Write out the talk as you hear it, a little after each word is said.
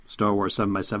Star Wars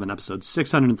 7x7, episode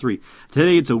 603.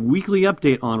 Today it's a weekly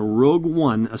update on Rogue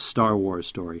One, a Star Wars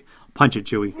story. Punch it,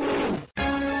 Chewie.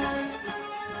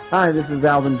 Hi, this is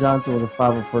Alvin Johnson with the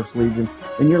 501st Legion,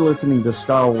 and you're listening to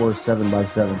Star Wars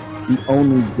 7x7, the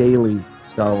only daily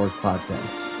Star Wars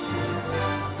podcast.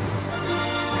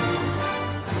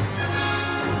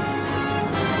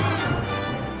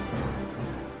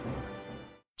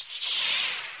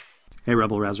 Hey,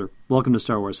 Rebel Rouser. Welcome to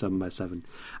Star Wars 7x7.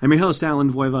 I'm your host,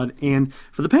 Alan Voivod, and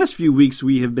for the past few weeks,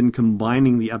 we have been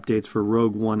combining the updates for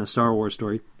Rogue One, a Star Wars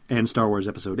story, and Star Wars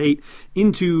Episode 8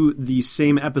 into the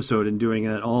same episode and doing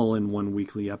it all in one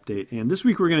weekly update. And this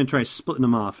week, we're going to try splitting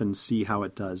them off and see how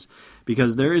it does,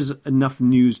 because there is enough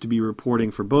news to be reporting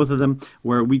for both of them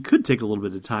where we could take a little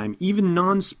bit of time, even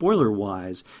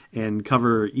non-spoiler-wise, and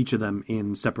cover each of them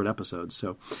in separate episodes.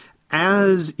 So,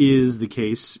 as is the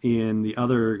case in the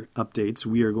other updates,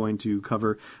 we are going to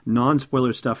cover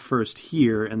non-spoiler stuff first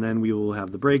here, and then we will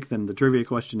have the break, then the trivia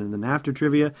question, and then after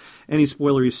trivia, any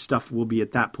spoilery stuff will be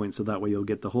at that point, so that way you'll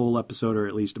get the whole episode, or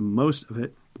at least most of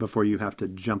it, before you have to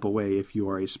jump away if you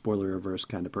are a spoiler-averse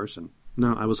kind of person.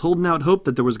 Now, I was holding out hope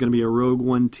that there was going to be a Rogue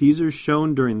One teaser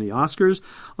shown during the Oscars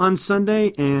on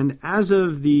Sunday, and as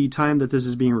of the time that this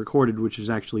is being recorded, which is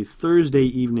actually Thursday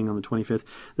evening on the 25th,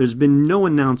 there's been no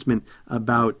announcement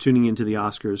about tuning into the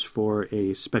Oscars for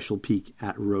a special peek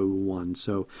at Rogue One.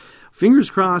 So, fingers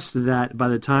crossed that by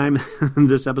the time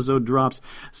this episode drops,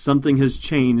 something has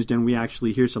changed and we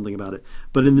actually hear something about it.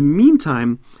 But in the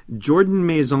meantime, Jordan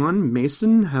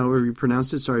Mason, however you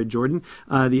pronounce it, sorry, Jordan,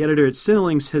 the editor at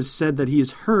Cinelinx, has said that he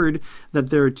has heard that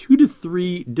there are 2 to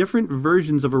 3 different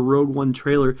versions of a Rogue One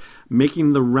trailer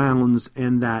making the rounds,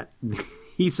 and that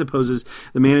he supposes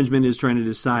the management is trying to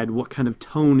decide what kind of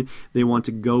tone they want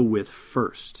to go with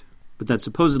first. But that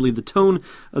supposedly the tone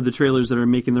of the trailers that are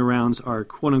making the rounds are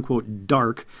quote-unquote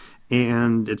dark,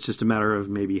 and it's just a matter of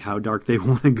maybe how dark they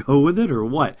want to go with it or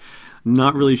what.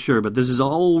 Not really sure, but this is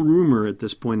all rumor at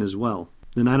this point as well.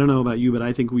 And I don't know about you, but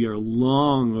I think we are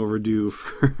long overdue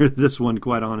for this one,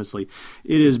 quite honestly.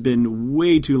 It has been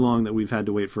way too long that we've had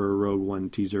to wait for a Rogue One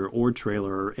teaser or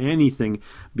trailer or anything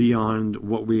beyond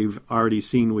what we've already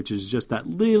seen, which is just that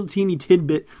little teeny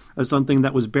tidbit of something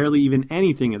that was barely even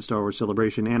anything at Star Wars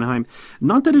Celebration Anaheim.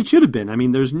 Not that it should have been. I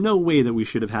mean, there's no way that we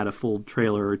should have had a full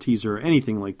trailer or teaser or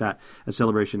anything like that at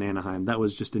Celebration Anaheim. That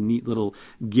was just a neat little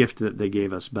gift that they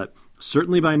gave us. But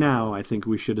certainly by now, I think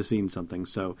we should have seen something.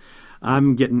 So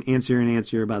I'm getting antsier and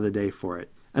antsier by the day for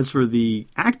it. As for the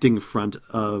acting front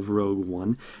of Rogue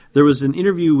One, there was an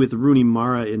interview with Rooney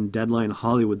Mara in Deadline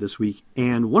Hollywood this week,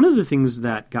 and one of the things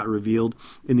that got revealed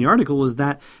in the article was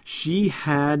that she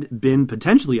had been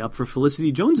potentially up for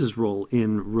Felicity Jones's role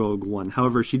in Rogue One.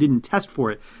 However, she didn't test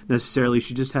for it necessarily.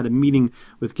 She just had a meeting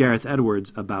with Gareth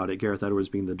Edwards about it, Gareth Edwards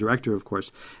being the director, of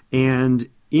course, and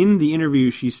in the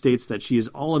interview, she states that she is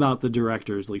all about the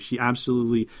directors. Like, she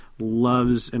absolutely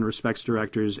loves and respects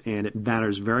directors, and it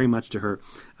matters very much to her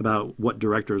about what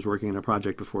director is working on a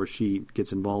project before she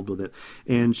gets involved with it.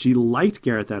 And she liked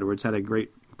Gareth Edwards, had a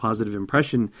great positive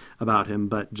impression about him,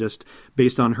 but just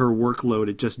based on her workload,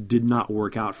 it just did not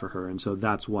work out for her. And so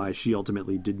that's why she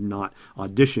ultimately did not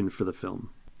audition for the film.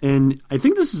 And I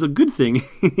think this is a good thing,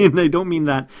 and I don't mean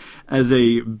that as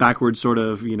a backward sort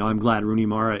of, I'm glad Rooney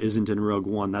Mara isn't in Rogue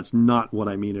One. That's not what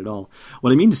I mean at all.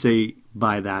 What I mean to say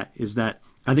by that is that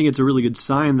I think it's a really good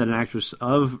sign that an actress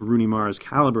of Rooney Mara's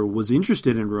caliber was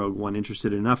interested in Rogue One,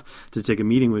 interested enough to take a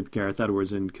meeting with Gareth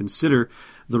Edwards and consider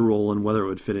the role and whether it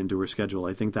would fit into her schedule.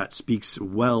 I think that speaks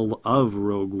well of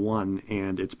Rogue One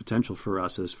and its potential for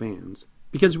us as fans.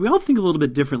 Because we all think a little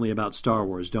bit differently about Star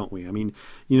Wars, don't we? I mean,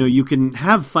 you can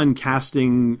have fun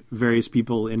casting various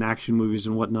people in action movies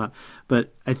and whatnot,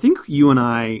 but I think you and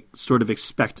I sort of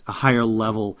expect a higher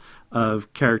level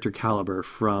of character caliber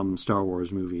from Star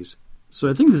Wars movies. So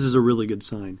I think this is a really good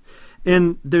sign.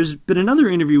 And there's been another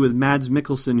interview with Mads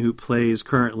Mikkelsen, who plays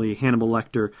currently Hannibal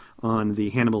Lecter on the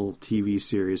Hannibal TV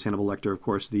series. Hannibal Lecter, of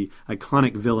course, the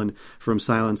iconic villain from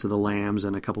Silence of the Lambs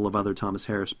and a couple of other Thomas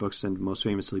Harris books, and most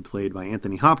famously played by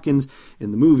Anthony Hopkins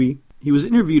in the movie. He was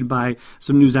interviewed by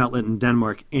some news outlet in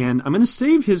Denmark, and I'm going to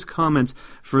save his comments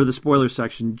for the spoiler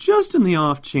section, just in the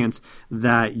off chance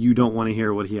that you don't want to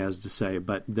hear what he has to say,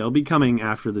 but they'll be coming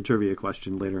after the trivia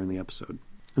question later in the episode.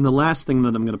 And the last thing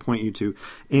that I'm going to point you to,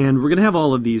 and we're going to have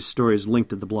all of these stories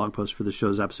linked at the blog post for the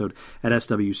show's episode at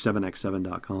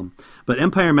sw7x7.com. But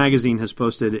Empire Magazine has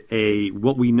posted a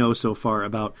what we know so far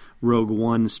about Rogue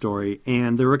One story,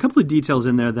 and there were a couple of details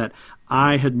in there that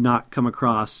I had not come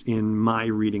across in my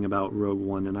reading about Rogue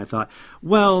One, and I thought,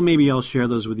 well, maybe I'll share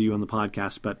those with you on the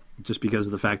podcast, but just because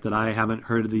of the fact that I haven't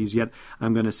heard of these yet,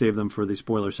 I'm going to save them for the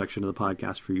spoiler section of the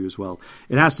podcast for you as well.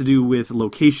 It has to do with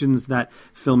locations that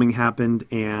filming happened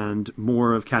and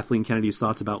more of Kathleen Kennedy's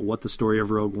thoughts about what the story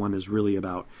of Rogue One is really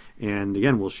about. And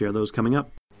again, we'll share those coming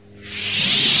up.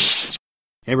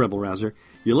 Hey, Rebel Rouser.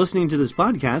 You're listening to this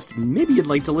podcast, maybe you'd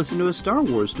like to listen to a Star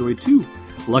Wars story too.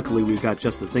 Luckily, we've got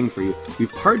just the thing for you.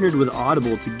 We've partnered with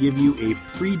Audible to give you a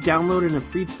free download and a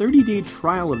free 30-day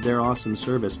trial of their awesome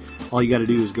service. All you got to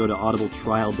do is go to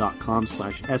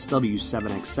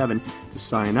audibletrial.com/SW7X7 to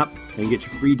sign up and get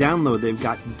your free download. They've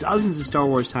got dozens of Star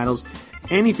Wars titles,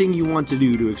 anything you want to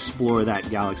do to explore that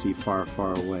galaxy far,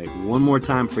 far away. One more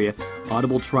time for you,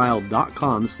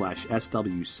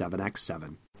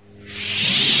 audibletrial.com/SW7X7.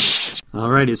 All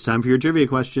right, it's time for your trivia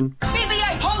question.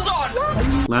 BB-8, hold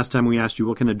on! Last time we asked you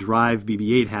what kind of drive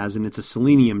BB-8 has, and it's a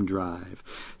selenium drive.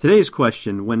 Today's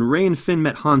question, when Rey and Finn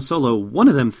met Han Solo, one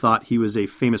of them thought he was a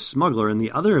famous smuggler, and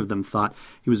the other of them thought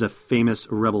he was a famous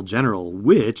rebel general.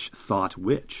 Which thought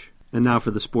which? And now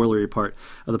for the spoilery part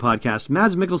of the podcast.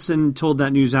 Mads Mikkelsen told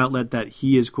that news outlet that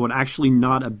he is, quote, actually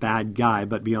not a bad guy,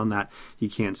 but beyond that, he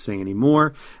can't say any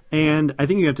more. And I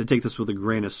think you have to take this with a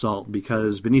grain of salt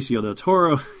because Benicio del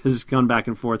Toro has gone back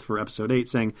and forth for episode 8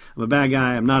 saying, I'm a bad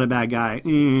guy, I'm not a bad guy.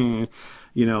 You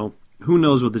know, who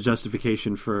knows what the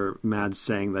justification for Mads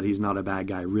saying that he's not a bad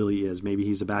guy really is. Maybe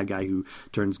he's a bad guy who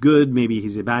turns good. Maybe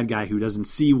he's a bad guy who doesn't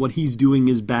see what he's doing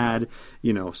is bad,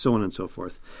 you know, so on and so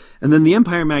forth. And then the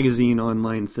Empire Magazine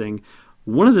online thing,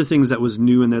 one of the things that was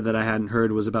new in there that I hadn't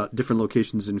heard was about different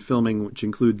locations in filming, which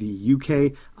include the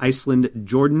UK, Iceland,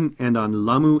 Jordan, and on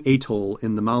Lamu Atoll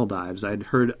in the Maldives. I'd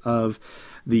heard of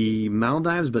the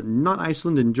Maldives, but not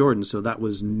Iceland and Jordan, so that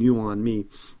was new on me.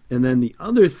 And then the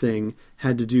other thing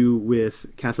had to do with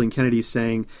Kathleen Kennedy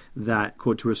saying that,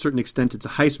 quote, to a certain extent it's a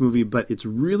heist movie, but it's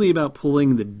really about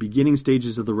pulling the beginning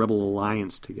stages of the Rebel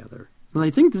Alliance together. And I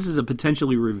think this is a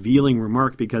potentially revealing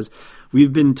remark because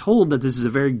we've been told that this is a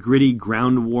very gritty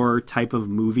ground war type of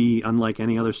movie, unlike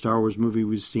any other Star Wars movie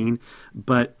we've seen.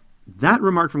 But that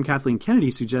remark from Kathleen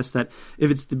Kennedy suggests that if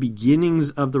it's the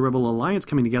beginnings of the Rebel Alliance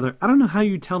coming together, I don't know how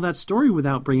you tell that story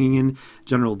without bringing in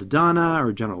General Dodonna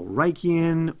or General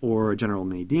Rykian or General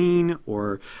Nadine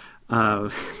or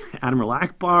Admiral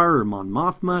Akbar or Mon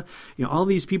Mothma, you know, all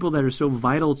these people that are so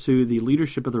vital to the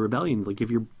leadership of the rebellion. Like,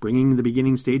 if you're bringing the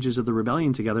beginning stages of the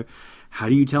rebellion together, how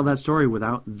do you tell that story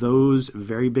without those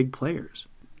very big players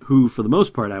who, for the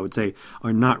most part, I would say,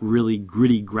 are not really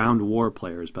gritty ground war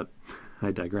players, but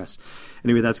I digress.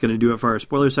 Anyway, that's going to do it for our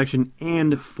spoiler section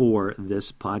and for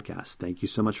this podcast. Thank you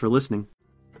so much for listening.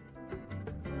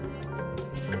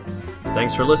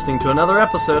 Thanks for listening to another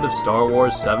episode of Star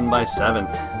Wars 7x7.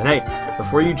 And hey,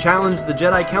 before you challenge the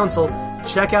Jedi Council,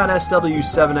 check out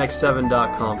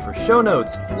SW7x7.com for show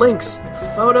notes, links,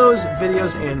 photos,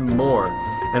 videos, and more.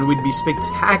 And we'd be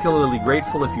spectacularly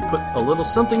grateful if you put a little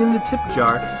something in the tip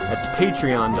jar at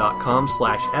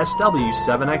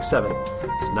patreon.com/SW7x7.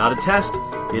 It's not a test,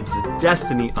 it's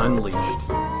Destiny Unleashed.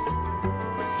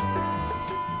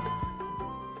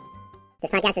 This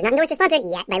podcast is not endorsed or sponsored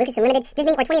yet by Lucasfilm Limited,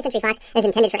 Disney, or 20th Century Fox, and is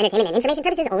intended for entertainment and information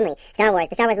purposes only. Star Wars,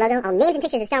 the Star Wars logo, all names and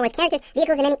pictures of Star Wars characters,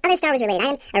 vehicles, and any other Star Wars-related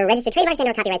items are registered trademarks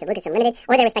and/or copyrights of Lucasfilm Limited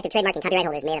or their respective trademark and copyright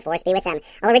holders. May the Force be with them.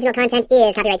 All original content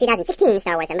is copyright 2016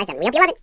 Star Wars 7x7. We hope you love it.